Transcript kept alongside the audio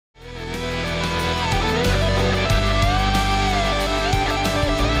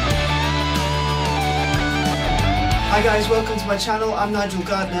Hi guys, welcome to my channel. I'm Nigel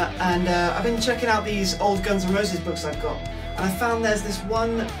Gardner, and I've been checking out these old Guns N' Roses books I've got, and I found there's this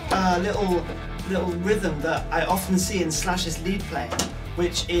one little rhythm that I often see in Slash's lead playing,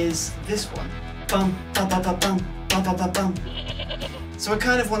 which is this one. Bum ba ba ba bum ba ba ba bum. So I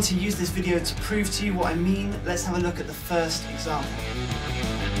kind of want to use this video to prove to you what I mean. Let's have a look at the first example.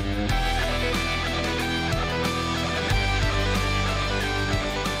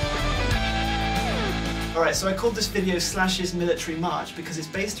 Alright, so I called this video Slash's Military March because it's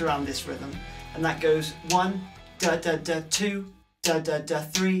based around this rhythm, and that goes 1, da da da, 2, da da da,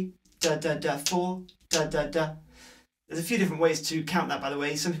 3, da da da, 4, da da da. There's a few different ways to count that, by the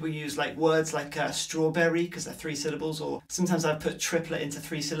way. Some people use like words like strawberry because they're 3 syllables, or sometimes I've put triplet into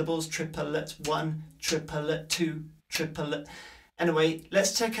 3 syllables, triplet 1, triplet 2, triplet. Anyway,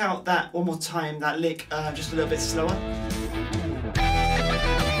 let's check out that one more time, that lick just a little bit slower.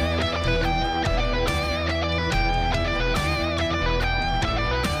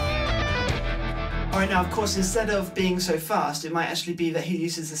 Alright, now of course, instead of being so fast, it might actually be that he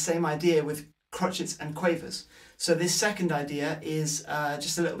uses the same idea with crotchets and quavers. So this second idea is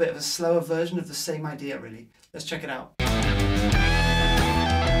just a little bit of a slower version of the same idea, really. Let's check it out.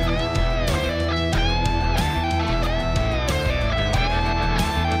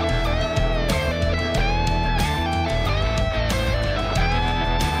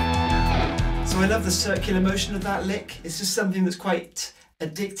 So I love the circular motion of that lick. It's just something that's quite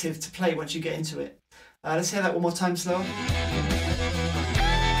addictive to play once you get into it. Let's hear that one more time slower.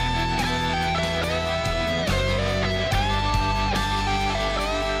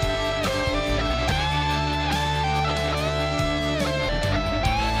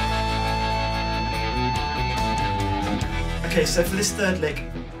 Okay, so for this third lick,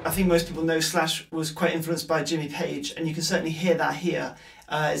 I think most people know Slash was quite influenced by Jimmy Page, and you can certainly hear that here.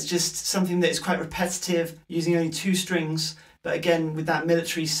 It's just something that is quite repetitive, using only 2 strings, but again with that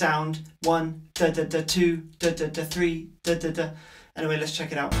military sound. 1, da da da, 2, da da da, 3, da da da. Anyway, let's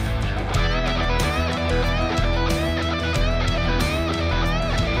check it out.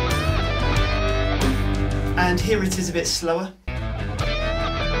 And here it is a bit slower.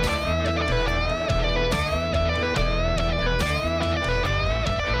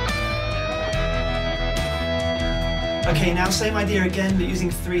 Okay, now same idea again, but using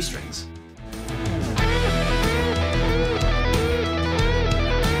 3 strings.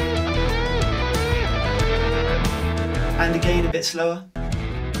 And again, a bit slower.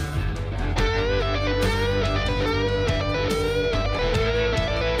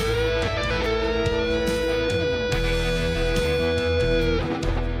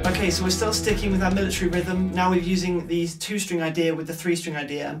 Okay, so we're still sticking with our military rhythm. Now we're using the 2-string idea with the 3-string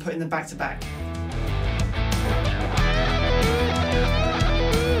idea and putting them back to back.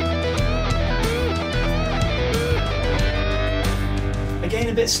 Again,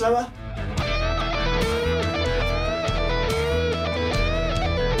 a bit slower.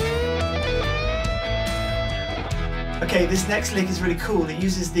 Okay, this next lick is really cool. It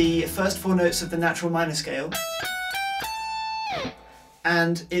uses the first 4 notes of the natural minor scale,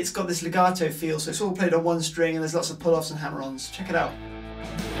 and it's got this legato feel, so it's all played on 1 string and there's lots of pull-offs and hammer-ons. Check it out.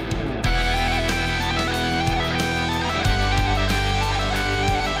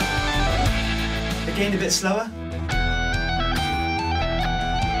 Again, a bit slower.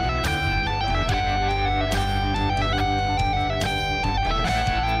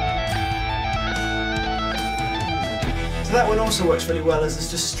 So that one also works really well as it's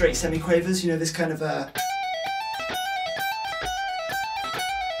just straight semi-quavers, you know, this kind of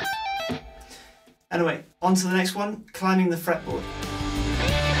Anyway, on to the next one, climbing the fretboard.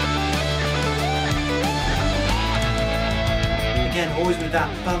 Again, always with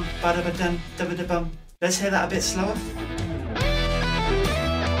that bum, ba da ba dum, da ba da bum. Let's hear that a bit slower.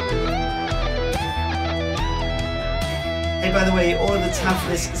 Hey, by the way, all of the tab for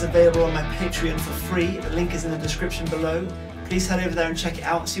this is available on my Patreon for free. The link is in the description below. Please head over there and check it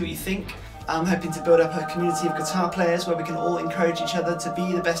out and see what you think. I'm hoping to build up a community of guitar players where we can all encourage each other to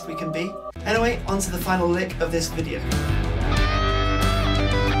be the best we can be. Anyway, on to the final lick of this video.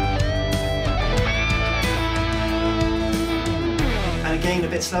 And again, a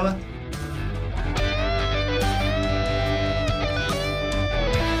bit slower.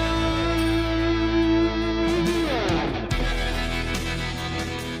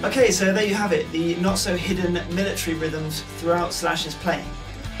 Okay, so there you have it, the not-so-hidden military rhythms throughout Slash's playing.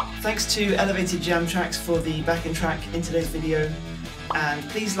 Thanks to Elevated Jam Tracks for the backing track in today's video, and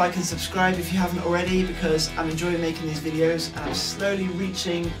please like and subscribe if you haven't already, because I'm enjoying making these videos and I'm slowly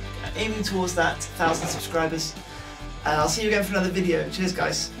aiming towards that 1,000 subscribers. And I'll see you again for another video. Cheers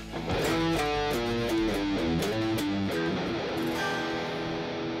guys.